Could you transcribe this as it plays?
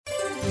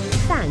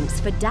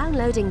Thanks for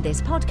downloading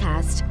this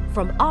podcast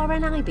from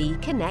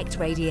RNIB Connect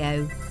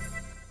Radio.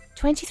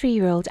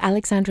 23-year-old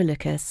Alexandra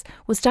Lucas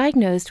was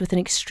diagnosed with an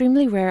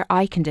extremely rare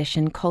eye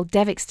condition called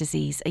Devick's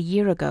disease a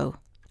year ago.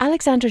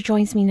 Alexandra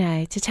joins me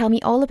now to tell me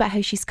all about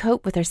how she's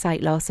coped with her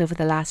sight loss over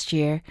the last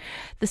year,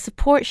 the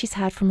support she's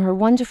had from her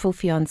wonderful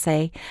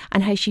fiancé,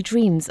 and how she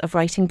dreams of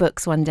writing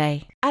books one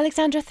day.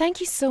 Alexandra,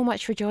 thank you so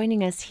much for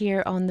joining us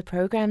here on the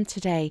programme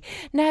today.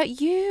 Now,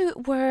 you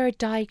were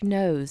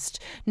diagnosed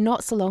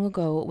not so long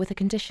ago with a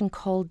condition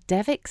called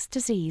Devick's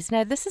disease.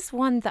 Now, this is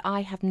one that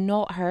I have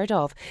not heard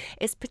of.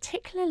 It's a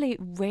particularly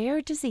rare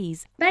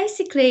disease.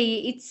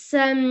 Basically, it's,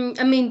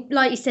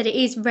 like you said, it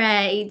is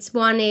rare. It's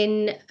one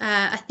in,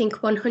 I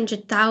think,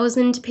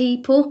 100,000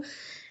 people.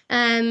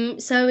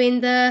 So in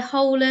the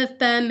whole of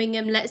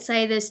Birmingham, let's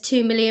say there's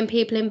 2 million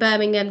people in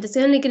Birmingham, there's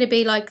only going to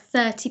be like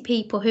 30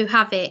 people who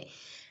have it.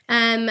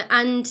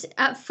 And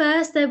at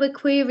first they were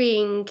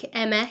querying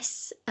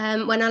MS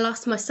when I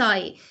lost my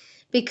sight,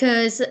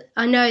 because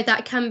I know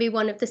that can be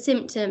one of the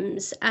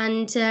symptoms.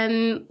 And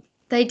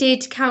they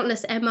did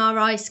countless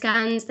MRI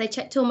scans, they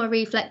checked all my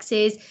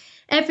reflexes,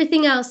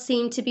 everything else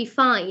seemed to be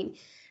fine.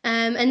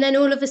 And then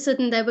all of a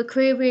sudden they were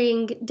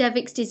querying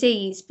Devick's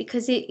disease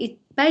because it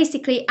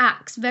basically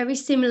acts very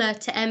similar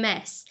to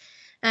MS.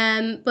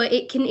 But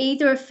it can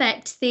either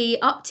affect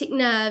the optic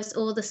nerves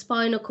or the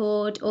spinal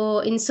cord,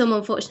 or in some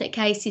unfortunate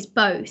cases,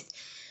 both.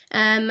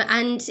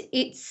 And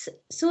it's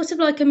sort of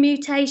like a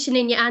mutation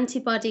in your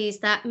antibodies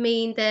that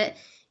mean that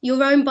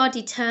your own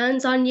body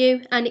turns on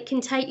you, and it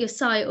can take your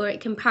sight or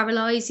it can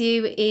paralyse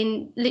you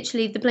in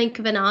literally the blink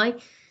of an eye.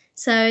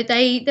 So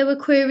they were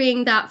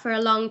querying that for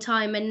a long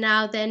time, and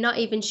now they're not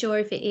even sure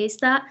if it is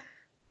that.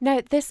 Now,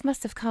 this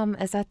must have come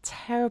as a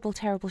terrible,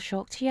 terrible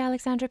shock to you,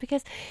 Alexandra,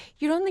 because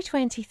you're only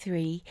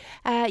 23.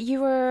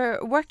 You were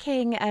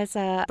working as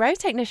a brow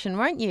technician,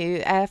 weren't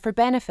you, for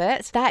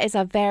Benefit? That is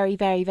a very,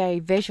 very, very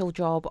visual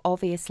job,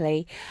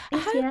 obviously.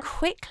 How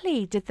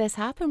quickly did this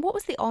happen? What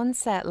was the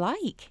onset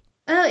like?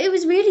 It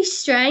was really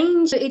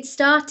strange. It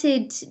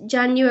started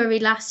January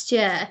last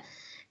year.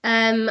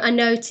 I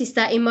noticed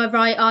that in my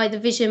right eye, the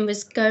vision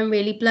was going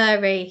really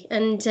blurry,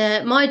 and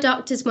my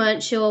doctors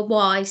weren't sure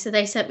why, so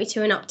they sent me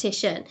to an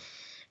optician.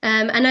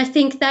 And I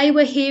think they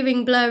were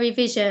hearing blurry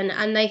vision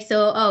and they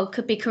thought, oh, it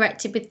could be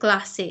corrected with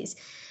glasses.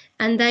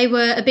 And they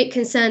were a bit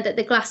concerned that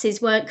the glasses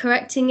weren't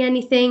correcting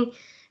anything.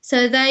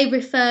 So they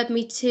referred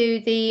me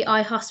to the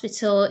eye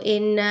hospital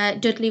in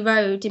Dudley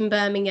Road in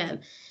Birmingham.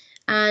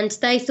 And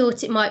they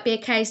thought it might be a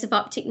case of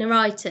optic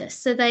neuritis.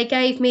 So they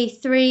gave me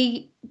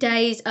 3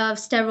 days of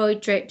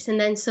steroid drips and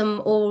then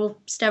some oral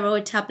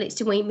steroid tablets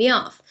to wean me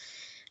off.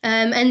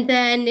 And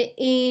then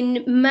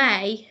in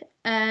May,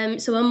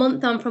 so a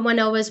month on from when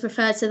I was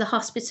referred to the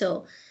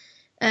hospital,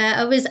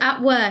 I was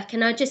at work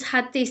and I just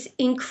had this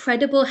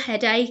incredible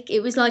headache.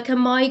 It was like a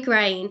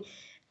migraine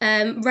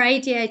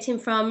radiating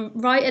from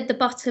right at the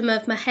bottom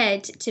of my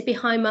head to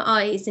behind my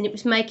eyes, and it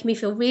was making me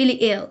feel really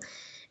ill.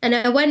 And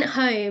I went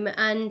home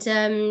and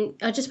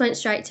I just went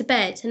straight to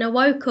bed, and I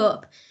woke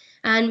up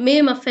and me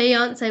and my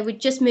fiancé,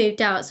 we'd just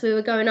moved out. So we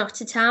were going off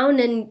to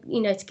town and,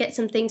 to get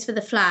some things for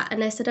the flat.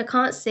 And I said, I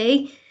can't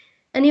see.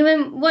 And he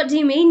went, what do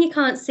you mean you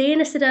can't see? And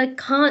I said, I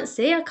can't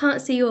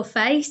see your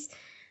face.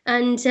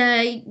 And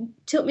he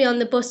took me on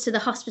the bus to the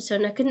hospital,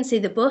 and I couldn't see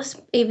the bus,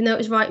 even though it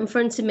was right in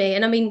front of me.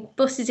 And I mean,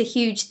 buses are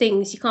huge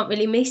things. You can't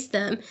really miss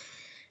them.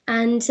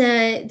 And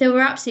they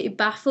were absolutely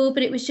baffled,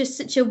 but it was just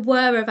such a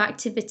whir of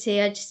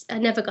activity. I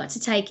never got to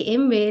take it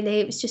in, really.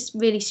 It was just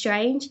really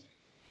strange.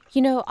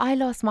 I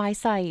lost my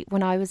sight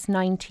when I was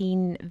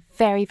 19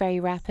 very, very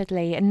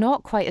rapidly, and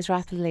not quite as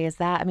rapidly as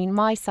that. I mean,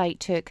 my sight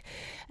took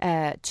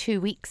 2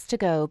 weeks to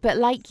go. But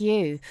like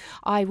you,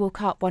 I woke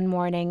up one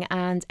morning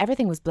and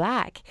everything was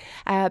black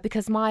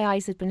because my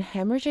eyes had been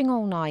hemorrhaging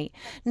all night.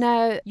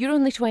 Now, you're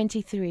only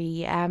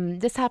 23.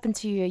 This happened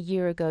to you a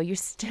year ago. You're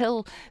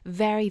still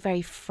very,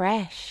 very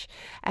fresh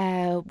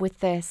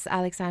with this,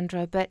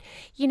 Alexandra. But,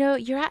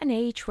 you're at an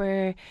age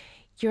where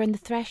you're on the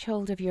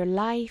threshold of your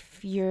life,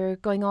 you're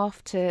going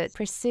off to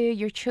pursue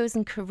your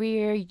chosen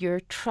career, you're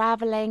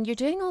travelling, you're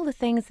doing all the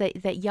things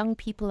that young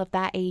people of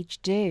that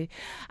age do.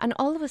 And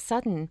all of a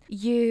sudden,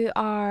 you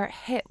are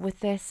hit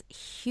with this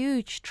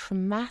huge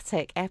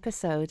traumatic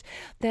episode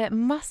that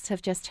must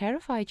have just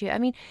terrified you. I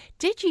mean,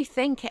 did you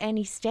think at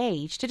any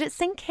stage, did it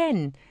sink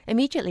in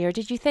immediately, or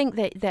did you think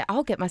that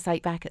I'll get my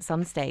sight back at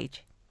some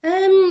stage?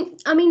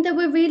 They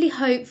were really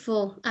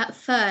hopeful at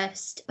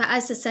first, but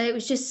as I say, it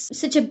was just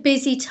such a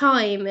busy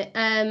time.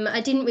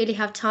 I didn't really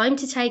have time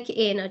to take it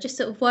in. I just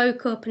sort of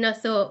woke up and I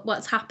thought,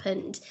 what's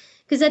happened?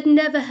 Because I'd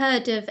never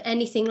heard of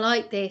anything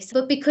like this.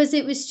 But because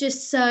it was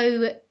just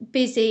so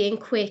busy and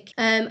quick,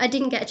 I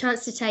didn't get a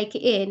chance to take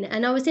it in.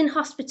 And I was in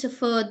hospital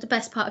for the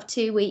best part of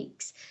 2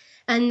 weeks.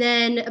 And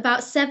then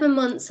about 7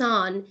 months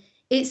on,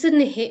 it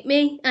suddenly hit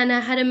me and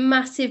I had a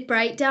massive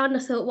breakdown. I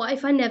thought, what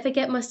if I never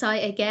get my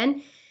sight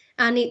again?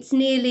 And it's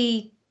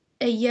nearly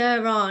a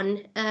year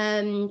on,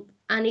 and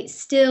you're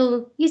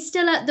still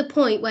at the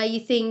point where you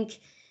think,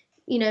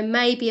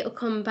 maybe it'll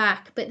come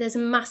back, but there's a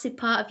massive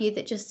part of you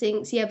that just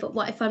thinks, yeah, but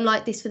what if I'm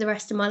like this for the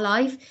rest of my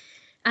life?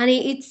 And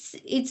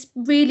it's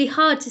really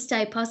hard to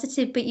stay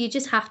positive, but you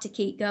just have to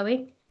keep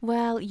going.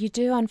 Well, you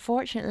do.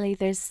 Unfortunately,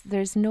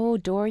 there's no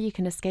door you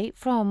can escape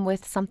from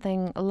with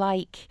something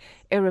like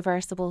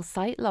irreversible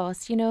sight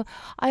loss.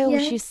 I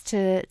always Yeah. used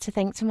to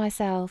think to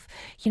myself,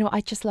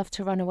 I'd just love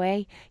to run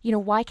away.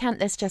 Why can't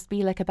this just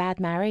be like a bad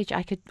marriage?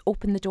 I could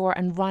open the door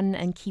and run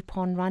and keep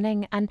on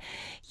running. And,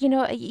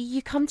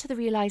 you come to the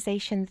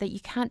realization that you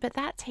can't, but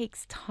that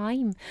takes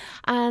time.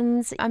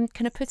 And I'm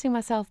kind of putting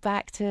myself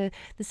back to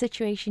the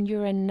situation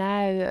you're in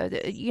now,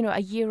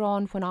 a year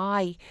on when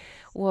I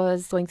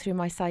was going through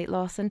my sight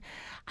loss. And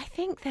I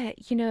think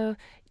that, you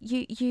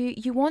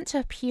want to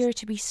appear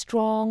to be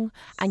strong,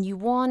 and you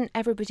want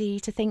everybody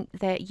to think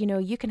that,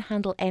 you can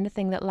handle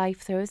anything that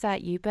life throws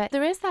at you. But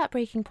there is that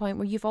breaking point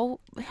where you've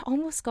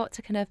almost got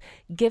to kind of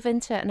give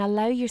into it and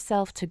allow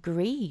yourself to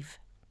grieve.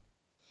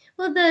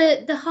 Well,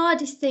 the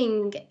hardest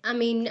thing, I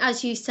mean,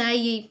 as you say,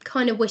 you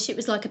kind of wish it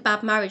was like a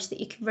bad marriage that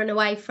you could run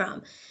away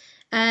from.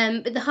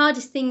 But the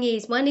hardest thing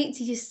is when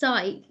it's your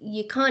sight,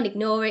 you can't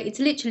ignore it. It's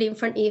literally in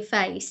front of your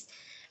face.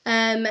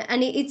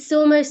 And it's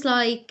almost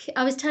like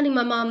I was telling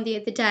my mum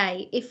the other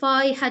day, if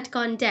I had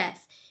gone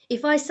deaf,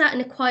 if I sat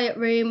in a quiet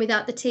room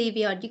without the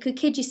TV on, you could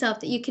kid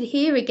yourself that you could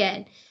hear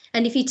again.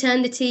 And if you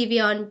turn the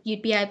TV on,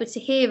 you'd be able to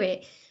hear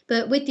it.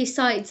 But with your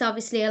sight, it's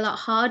obviously a lot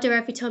harder.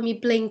 Every time you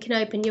blink and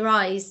open your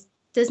eyes,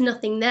 there's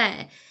nothing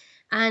there.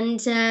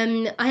 And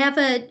I have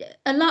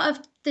a lot of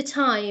the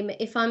time,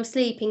 if I'm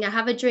sleeping, I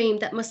have a dream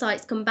that my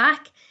sight's come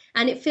back,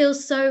 and it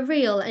feels so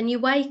real. And you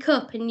wake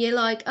up and you're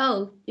like,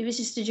 oh, it was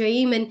just a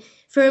dream. And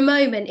for a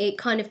moment, it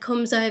kind of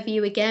comes over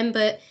you again.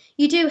 But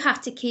you do have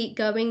to keep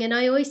going. And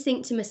I always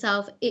think to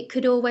myself, it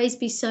could always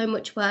be so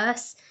much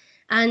worse.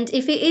 And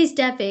if it is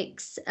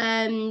Devic's,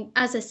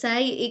 as I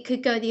say, it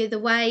could go the other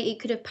way. It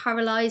could have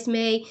paralysed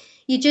me.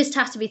 You just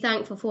have to be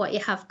thankful for what you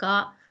have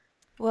got.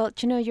 Well,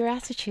 your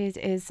attitude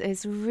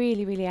is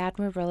really, really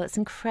admirable. It's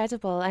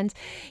incredible. And,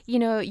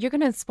 you're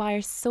going to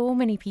inspire so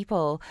many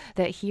people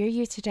that hear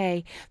you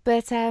today.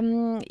 But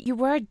you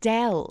were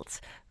dealt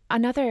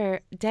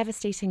another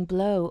devastating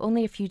blow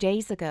only a few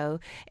days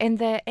ago in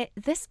that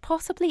this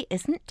possibly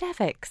isn't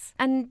Devic's,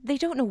 and they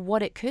don't know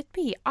what it could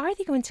be. Are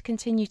they going to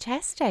continue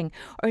testing,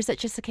 or is it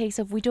just a case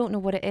of we don't know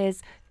what it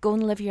is, go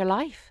and live your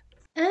life?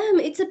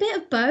 It's a bit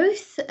of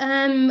both.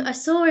 I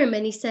saw him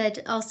and he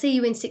said, I'll see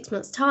you in 6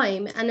 months'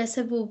 time. And I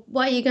said, well,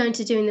 what are you going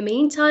to do in the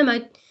meantime?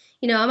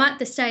 I'm at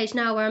the stage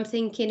now where I'm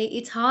thinking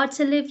it's hard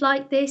to live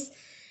like this.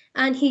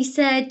 And he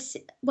said,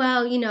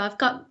 well, I've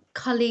got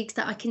colleagues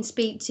that I can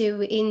speak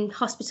to in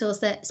hospitals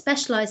that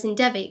specialise in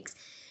Devic's,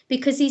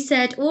 because he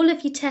said all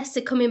of your tests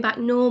are coming back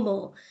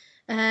normal.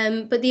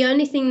 But the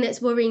only thing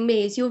that's worrying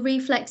me is your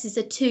reflexes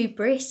are too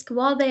brisk.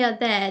 While they are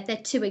there, they're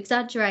too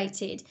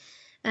exaggerated.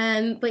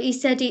 But he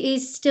said it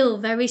is still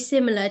very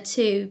similar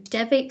to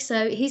Devic,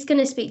 so he's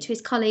going to speak to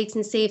his colleagues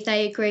and see if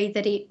they agree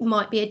that it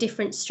might be a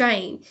different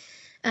strain.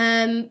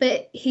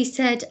 But he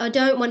said, I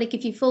don't want to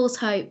give you false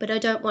hope, but I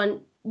don't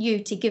want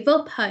you to give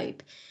up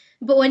hope.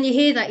 But when you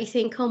hear that, you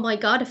think, oh my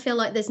God, I feel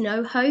like there's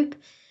no hope.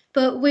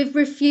 But we've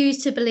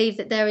refused to believe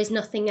that there is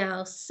nothing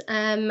else.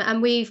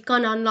 And we've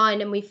gone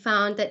online and we've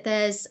found that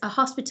there's a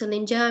hospital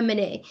in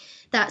Germany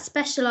that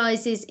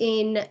specialises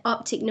in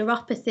optic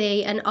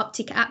neuropathy and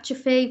optic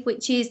atrophy,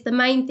 which is the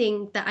main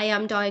thing that I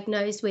am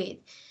diagnosed with.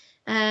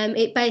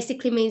 It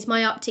basically means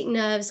my optic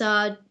nerves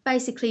are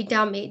basically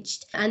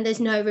damaged and there's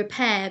no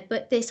repair.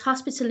 But this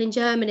hospital in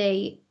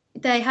Germany,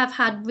 they have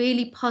had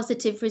really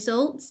positive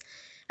results.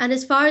 And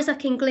as far as I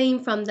can glean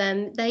from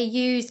them, they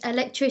use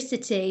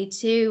electricity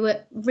to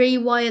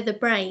rewire the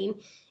brain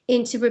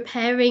into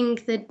repairing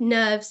the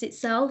nerves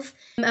itself.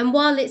 And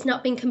while it's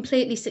not been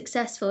completely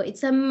successful,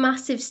 it's a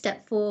massive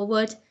step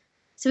forward.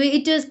 So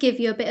it does give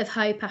you a bit of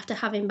hope after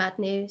having bad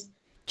news.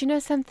 Do you know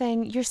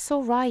something? You're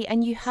so right,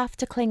 and you have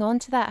to cling on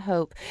to that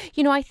hope.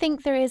 I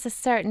think there is a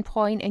certain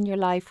point in your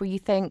life where you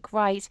think,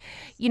 right,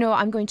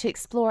 I'm going to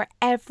explore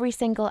every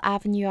single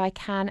avenue I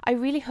can. I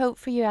really hope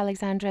for you,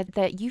 Alexandra,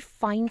 that you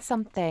find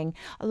something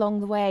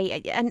along the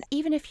way. And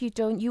even if you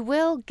don't, you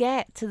will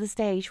get to the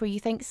stage where you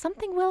think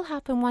something will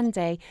happen one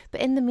day.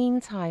 But in the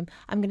meantime,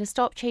 I'm going to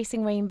stop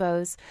chasing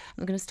rainbows.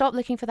 I'm going to stop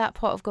looking for that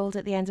pot of gold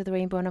at the end of the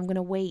rainbow, and I'm going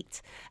to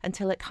wait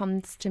until it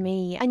comes to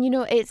me. And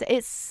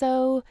it's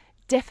so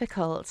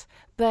difficult,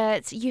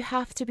 but you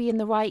have to be in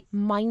the right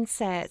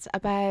mindset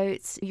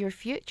about your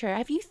future.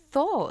 Have you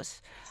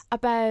thought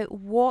about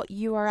what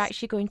you are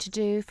actually going to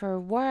do for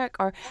work,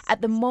 or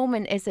at the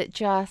moment is it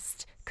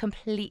just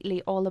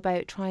completely all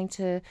about trying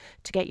to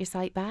get your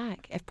sight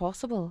back if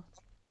possible?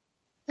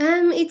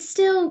 It's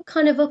still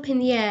kind of up in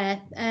the air,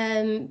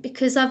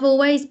 because I've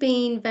always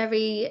been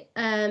very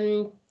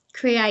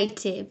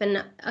creative,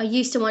 and I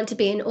used to want to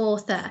be an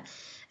author.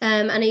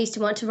 And I used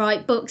to want to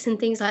write books and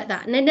things like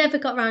that. And I never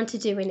got around to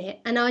doing it.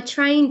 And I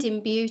trained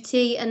in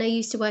beauty, and I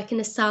used to work in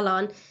a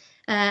salon,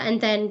 and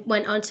then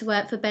went on to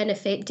work for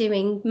Benefit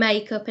doing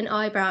makeup and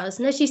eyebrows.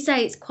 And as you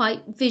say, it's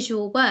quite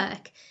visual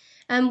work.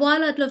 And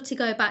while I'd love to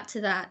go back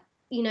to that,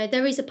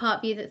 there is a part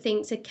of you that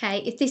thinks, okay,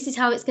 if this is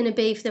how it's going to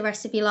be for the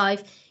rest of your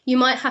life, you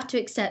might have to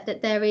accept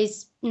that there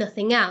is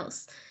nothing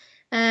else.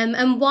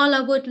 And while I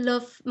would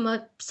love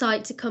my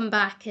sight to come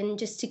back and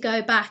just to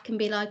go back and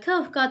be like,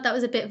 oh God, that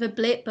was a bit of a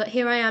blip, but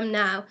here I am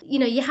now.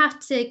 You have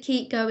to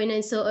keep going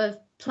and sort of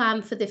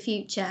plan for the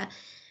future.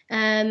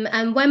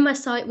 And when my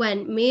sight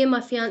went, me and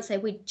my fiance,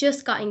 we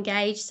just got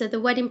engaged. So the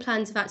wedding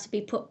plans have had to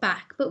be put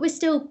back, but we're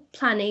still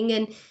planning,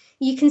 and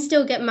you can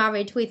still get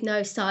married with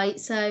no sight.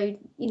 So,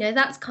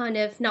 that's kind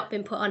of not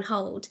been put on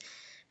hold.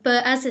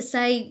 But as I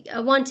say, I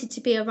wanted to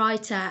be a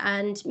writer,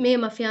 and me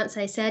and my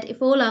fiance said,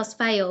 if all else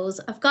fails,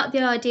 I've got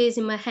the ideas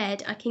in my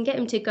head, I can get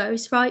him to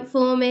ghostwrite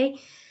for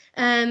me.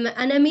 And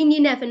I mean,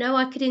 you never know,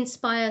 I could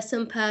inspire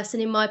some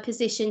person in my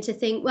position to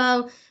think,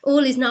 well,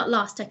 all is not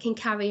lost, I can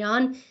carry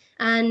on.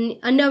 And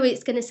I know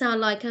it's going to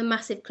sound like a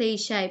massive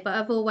cliche, but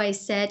I've always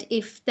said,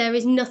 if there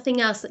is nothing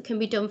else that can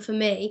be done for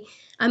me,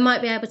 I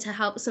might be able to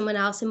help someone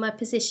else in my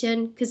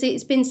position, because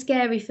it's been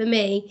scary for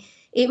me.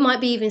 It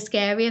might be even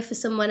scarier for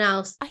someone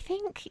else. I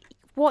think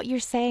what you're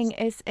saying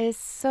is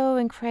so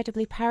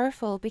incredibly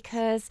powerful,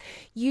 because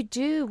you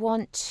do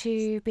want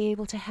to be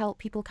able to help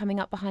people coming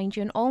up behind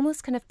you and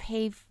almost kind of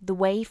pave the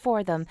way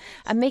for them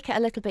and make it a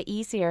little bit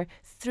easier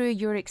through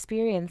your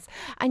experience.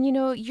 And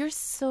you're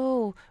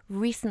so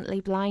recently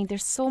blind.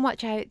 There's so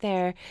much out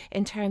there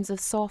in terms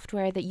of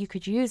software that you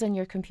could use on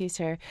your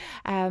computer.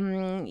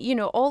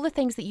 All the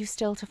things that you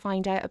still to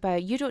find out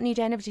about. You don't need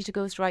anybody to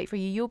ghostwrite for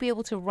you. You'll be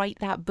able to write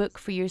that book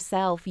for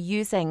yourself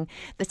using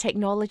the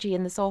technology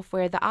and the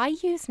software that I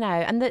use now,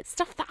 and the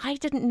stuff that I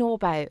didn't know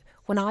about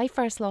when I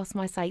first lost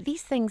my sight.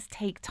 These things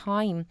take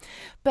time.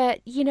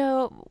 But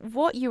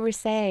what you were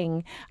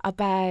saying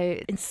about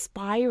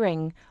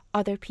inspiring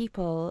other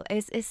people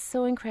is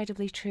so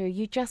incredibly true.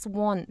 You just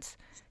want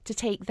to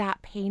take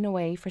that pain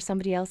away for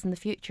somebody else in the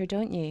future,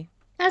 don't you?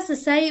 As I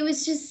say, it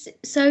was just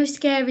so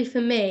scary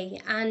for me,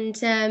 and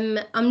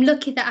I'm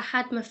lucky that I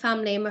had my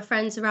family and my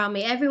friends around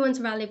me. Everyone's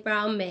rallied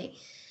around me.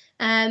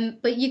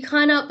 But you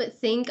can't help but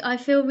think, I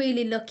feel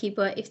really lucky,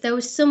 but if there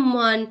was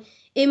someone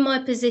in my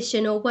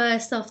position or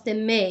worse off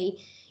than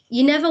me,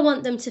 you never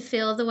want them to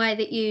feel the way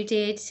that you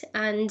did.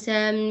 And,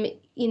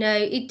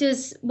 it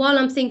does, while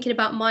I'm thinking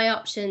about my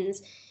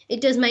options, it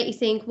does make you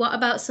think, what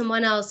about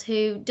someone else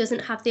who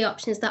doesn't have the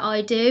options that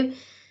I do?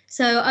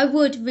 So I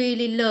would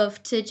really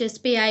love to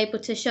just be able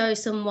to show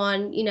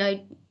someone,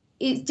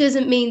 it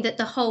doesn't mean that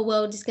the whole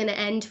world is going to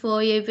end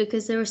for you,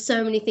 because there are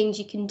so many things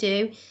you can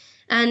do.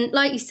 And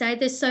like you say,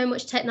 there's so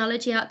much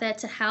technology out there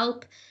to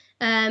help.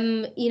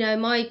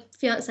 My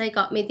fiance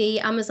got me the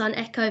Amazon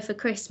Echo for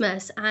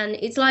Christmas, and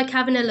it's like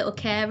having a little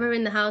carer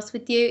in the house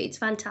with you. It's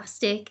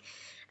fantastic.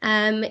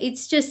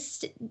 It's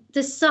just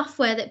the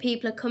software that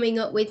people are coming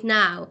up with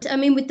now. I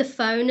mean, with the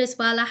phone as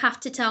well, I have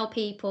to tell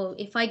people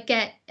if I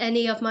get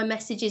any of my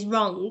messages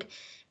wrong,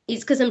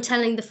 it's because I'm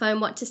telling the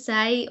phone what to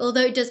say.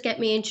 Although it does get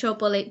me in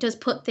trouble, it does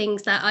put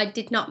things that I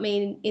did not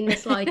mean in the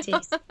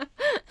slightest.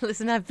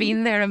 Listen, I've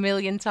been there a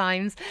million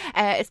times,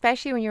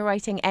 especially when you're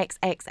writing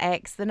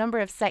XXX. The number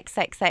of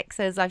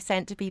XXXs I've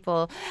sent to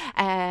people,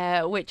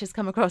 which has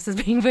come across as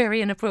being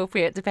very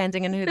inappropriate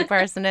depending on who the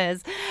person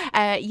is.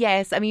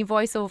 Yes, I mean,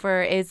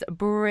 voiceover is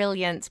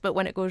brilliant, but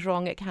when it goes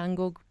wrong, it can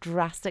go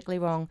drastically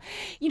wrong.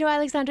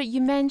 Alexandra,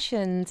 you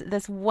mentioned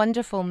this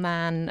wonderful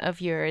man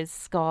of yours,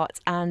 Scott,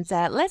 and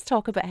let's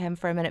talk about him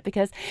for a minute,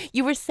 because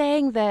you were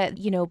saying that,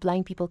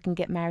 blind people can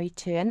get married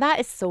too, and that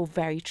is so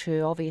very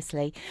true,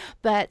 obviously.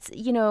 But,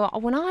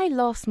 when I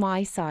lost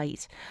my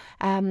sight,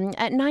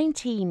 at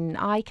 19,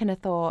 I kind of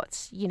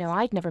thought,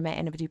 I'd never met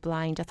anybody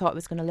blind. I thought I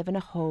was going to live in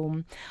a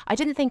home. I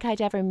didn't think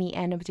I'd ever meet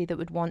anybody that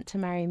would want to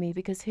marry me,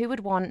 because who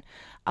would want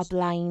a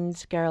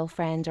blind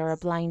girlfriend or a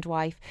blind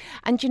wife?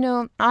 And,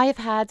 I have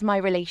had my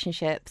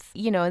relationships,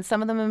 and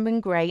some of them have been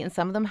great and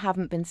some of them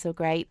haven't been so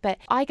great. But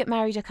I got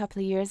married a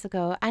couple of years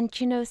ago, and,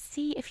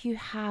 see if you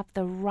have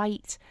the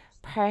right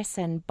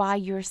person by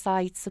your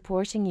side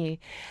supporting you,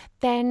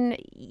 then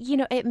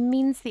it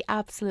means the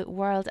absolute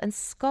world. And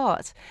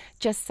Scott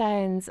just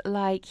sounds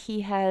like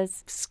he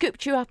has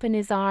scooped you up in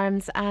his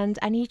arms, and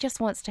he just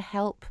wants to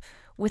help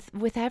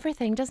with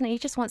everything, doesn't he? He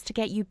just wants to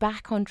get you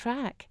back on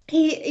track.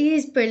 He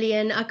is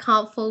brilliant. I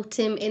can't fault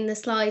him in the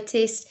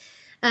slightest.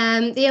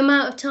 The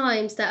amount of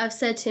times that I've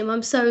said to him,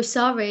 I'm so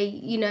sorry,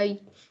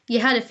 you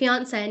had a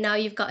fiance and now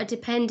you've got a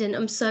dependent,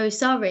 I'm so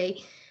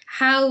sorry.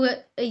 How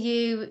are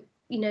you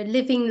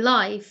living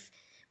life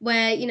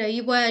where,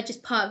 you were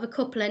just part of a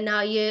couple and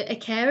now you're a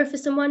carer for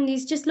someone? And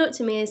he's just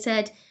looked at me and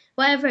said,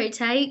 whatever it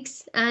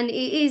takes. And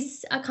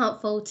I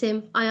can't fault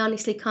him. I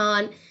honestly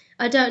can't.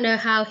 I don't know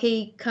how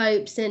he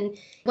copes. And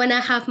when I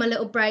have my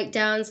little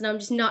breakdowns and I'm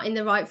just not in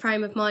the right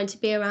frame of mind to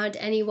be around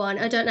anyone,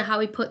 I don't know how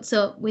he puts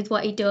up with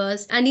what he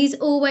does. And he's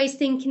always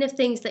thinking of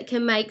things that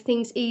can make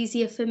things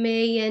easier for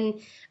me. And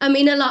I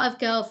mean, a lot of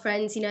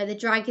girlfriends, they're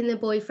dragging their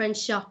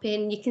boyfriends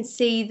shopping. You can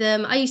see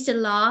them. I used to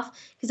laugh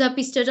because I'd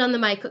be stood on the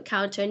makeup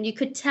counter and you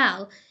could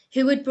tell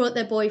who had brought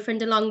their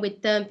boyfriend along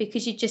with them,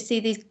 because you just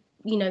see these,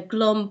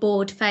 glum,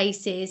 bored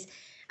faces.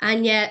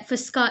 And yet for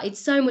Scott, it's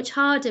so much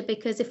harder,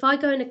 because if I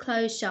go in a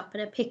clothes shop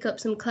and I pick up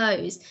some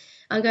clothes,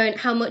 I'm going,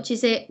 how much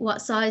is it?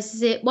 What size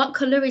is it? What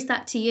colour is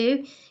that to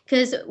you?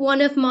 Because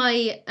one of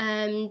my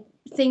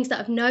things that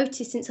I've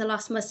noticed since I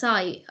lost my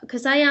sight,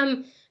 because I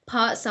am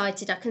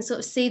part-sighted, I can sort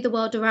of see the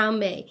world around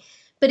me,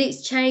 but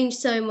it's changed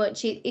so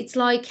much. It's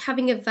like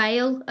having a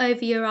veil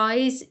over your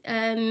eyes,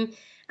 and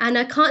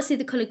I can't see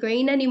the colour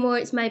green anymore.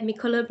 It's made me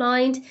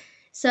colourblind.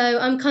 So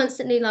I'm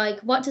constantly like,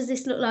 what does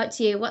this look like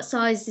to you? What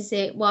size is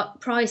it?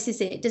 What price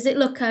is it? Does it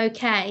look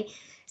okay?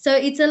 So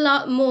it's a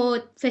lot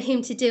more for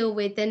him to deal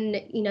with than,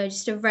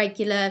 just a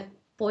regular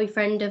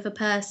boyfriend of a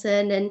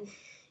person. And,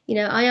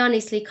 I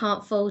honestly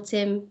can't fault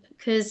him,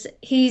 because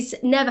he's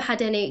never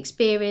had any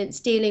experience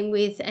dealing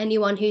with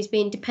anyone who's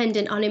been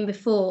dependent on him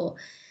before.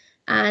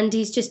 And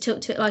he's just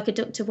took to it like a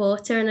duck to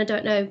water. And I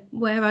don't know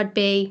where I'd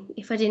be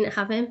if I didn't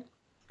have him.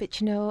 But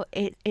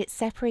it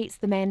separates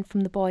the men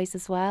from the boys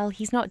as well.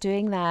 He's not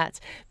doing that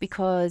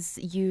because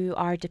you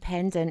are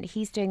dependent.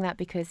 He's doing that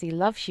because he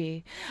loves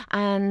you.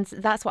 And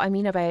that's what I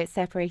mean about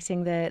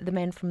separating the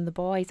men from the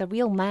boys. A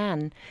real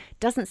man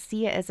doesn't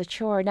see it as a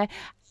chore. Now,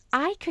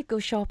 I could go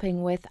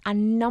shopping with a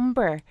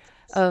number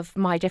of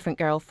my different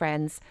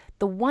girlfriends.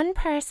 The one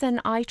person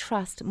I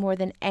trust more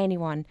than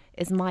anyone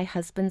is my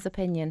husband's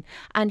opinion.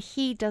 And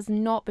he does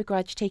not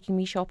begrudge taking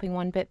me shopping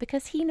one bit,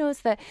 because he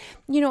knows that,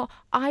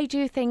 I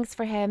do things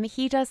for him.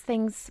 He does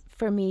things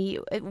for me.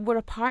 We're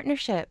a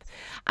partnership.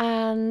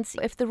 And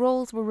if the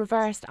roles were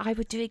reversed, I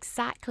would do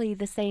exactly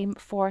the same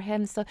for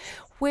him. So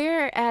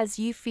whereas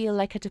you feel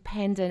like a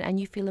dependent and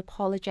you feel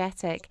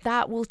apologetic,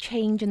 that will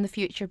change in the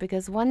future,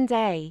 because one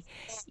day,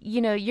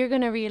 you're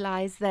going to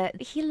realise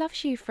that he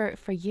loves you for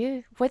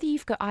you, whether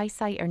you've got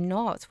eyesight or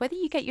not, whether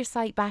you get your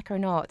sight back or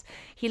not.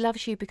 He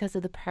loves you because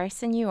of the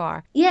person you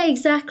are. Yeah,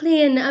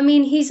 exactly. And I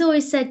mean, he's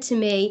always said to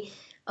me,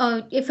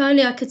 oh, if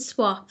only I could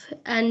swap.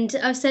 And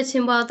I've said to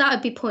him, well, that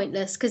would be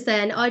pointless, because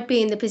then I'd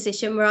be in the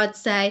position where I'd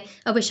say,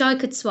 I wish I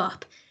could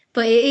swap,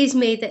 but it is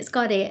me that's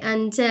got it.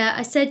 And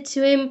I said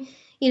to him,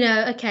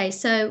 okay,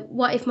 so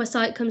what if my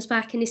sight comes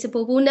back? And he said,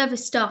 well, we'll never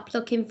stop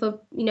looking for,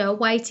 a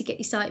way to get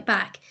your sight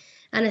back.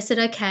 And I said,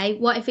 okay,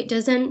 what if it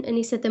doesn't? And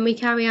he said, then we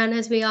carry on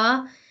as we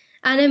are.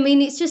 And I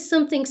mean, it's just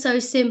something so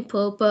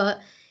simple, but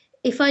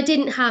if I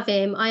didn't have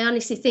him, I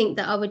honestly think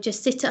that I would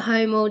just sit at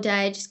home all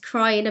day, just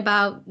crying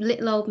about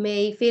little old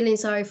me, feeling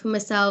sorry for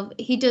myself.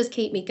 He does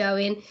keep me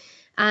going.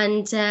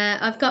 And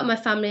I've got my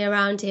family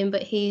around him,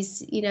 but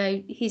he's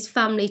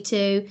family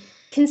too.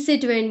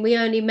 Considering we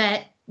only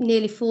met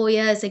nearly 4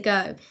 years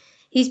ago,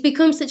 he's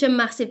become such a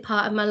massive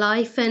part of my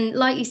life. And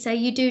like you say,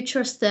 you do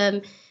trust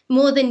them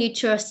more than you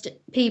trust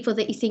people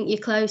that you think you're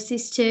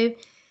closest to.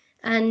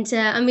 And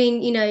I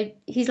mean,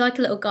 he's like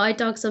a little guide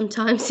dog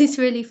sometimes. It's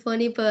really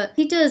funny, but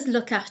he does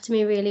look after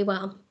me really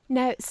well.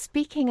 Now,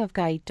 speaking of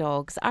guide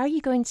dogs, are you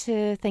going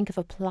to think of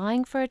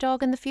applying for a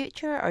dog in the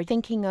future, or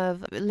thinking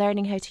of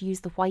learning how to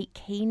use the white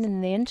cane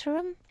in the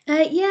interim?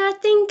 Yeah, I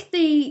think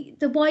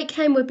the white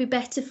cane would be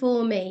better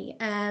for me,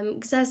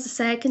 because as I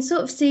say, I can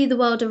sort of see the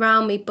world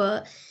around me,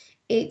 but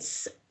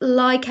it's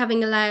like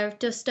having a layer of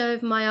dust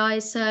over my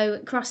eyes,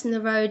 so crossing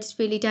the road is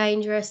really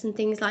dangerous and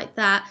things like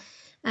that.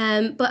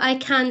 But I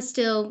can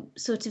still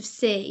sort of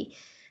see.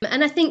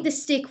 And I think the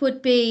stick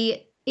would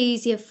be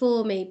easier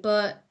for me,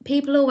 but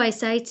people always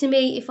say to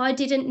me, if I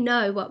didn't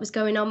know what was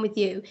going on with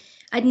you,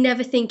 I'd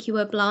never think you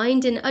were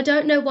blind. And I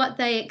don't know what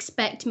they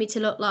expect me to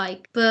look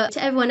like, but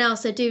to everyone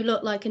else, I do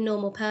look like a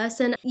normal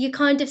person. You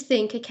kind of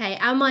think, okay,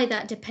 am I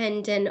that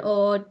dependent,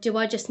 or do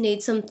I just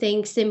need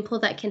something simple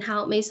that can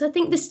help me? So I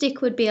think the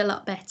stick would be a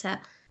lot better.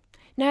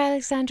 Now,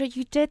 Alexandra,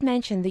 you did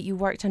mention that you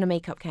worked on a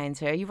makeup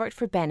counter. You worked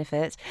for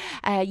Benefit.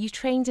 You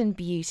trained in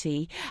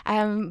beauty.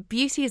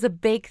 Beauty is a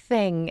big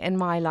thing in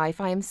my life.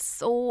 I am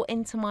so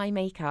into my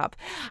makeup.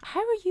 How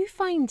are you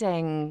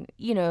finding,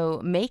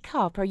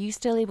 makeup? Are you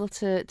still able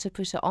to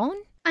put it on?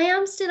 I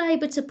am still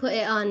able to put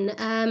it on.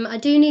 I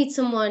do need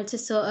someone to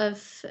sort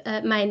of,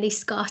 mainly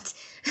Scott,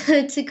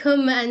 to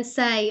come and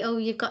say, oh,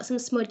 you've got some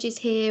smudges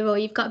here, or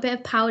you've got a bit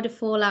of powder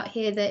fallout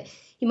here that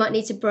you might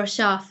need to brush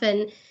off.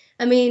 And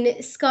I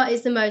mean, Scott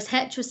is the most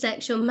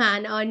heterosexual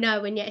man I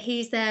know, and yet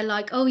he's there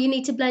like, oh, you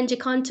need to blend your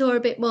contour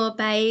a bit more,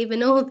 babe,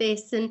 and all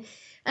this. And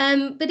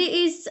but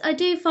I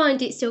do find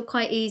it still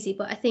quite easy,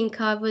 but I think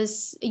I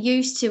was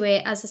used to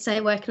it, as I say,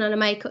 working on a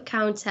makeup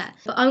counter.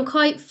 But I'm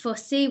quite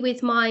fussy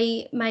with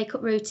my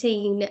makeup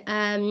routine.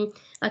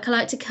 Like I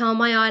like to curl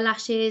my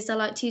eyelashes. I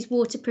like to use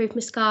waterproof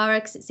mascara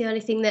because it's the only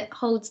thing that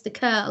holds the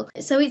curl.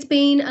 So it's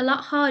been a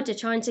lot harder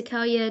trying to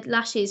curl your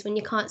lashes when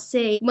you can't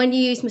see. When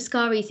you use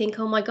mascara, you think,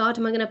 oh my God,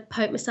 am I going to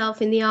poke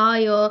myself in the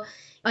eye? Or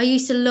I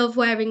used to love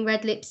wearing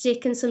red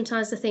lipstick, and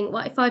sometimes I think,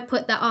 what if I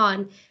put that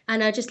on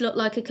and I just look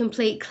like a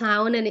complete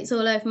clown and it's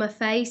all over my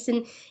face?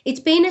 And it's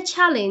been a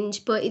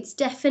challenge, but it's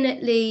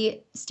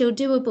definitely still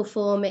doable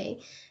for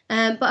me.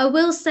 But I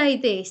will say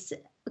this,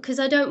 because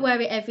I don't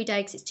wear it every day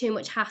because it's too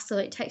much hassle.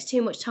 It takes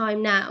too much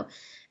time now.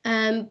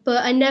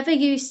 But I never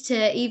used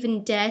to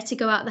even dare to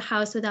go out the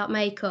house without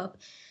makeup.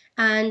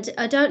 And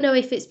I don't know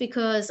if it's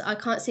because I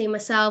can't see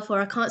myself or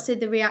I can't see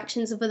the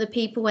reactions of other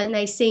people when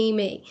they see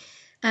me.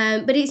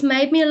 But it's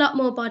made me a lot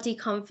more body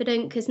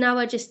confident, because now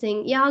I just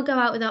think, yeah, I'll go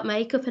out without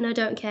makeup and I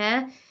don't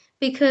care.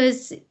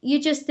 Because you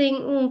just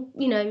think, well,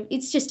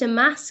 it's just a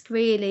mask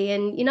really,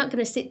 and you're not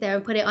going to sit there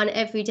and put it on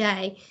every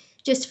day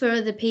just for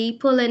other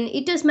people. And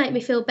it does make me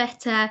feel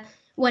better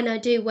when I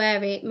do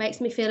wear it. It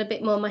makes me feel a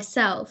bit more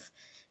myself.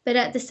 But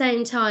at the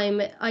same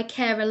time, I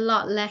care a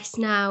lot less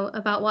now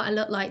about what I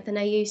look like than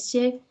I used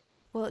to.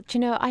 Well, do you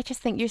know, I just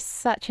think you're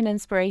such an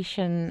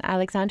inspiration,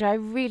 Alexandra. I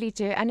really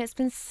do. And it's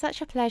been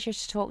such a pleasure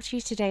to talk to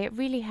you today. It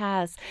really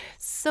has.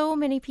 So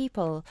many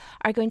people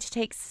are going to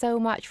take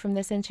so much from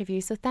this interview.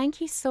 So thank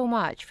you so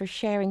much for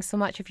sharing so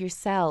much of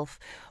yourself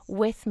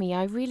with me.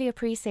 I really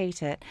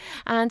appreciate it.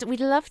 And we'd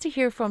love to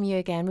hear from you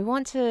again. We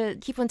want to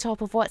keep on top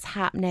of what's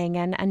happening,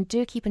 and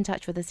do keep in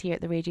touch with us here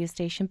at the radio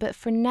station. But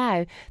for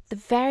now, the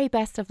very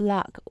best of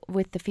luck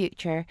with the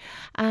future.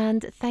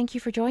 And thank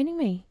you for joining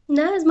me.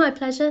 No, it's my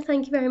pleasure.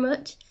 Thank you very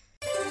much.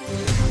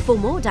 For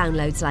more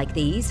downloads like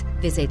these,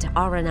 visit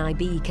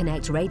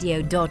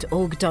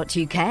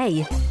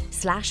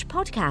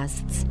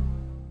rnibconnectradio.org.uk/podcasts.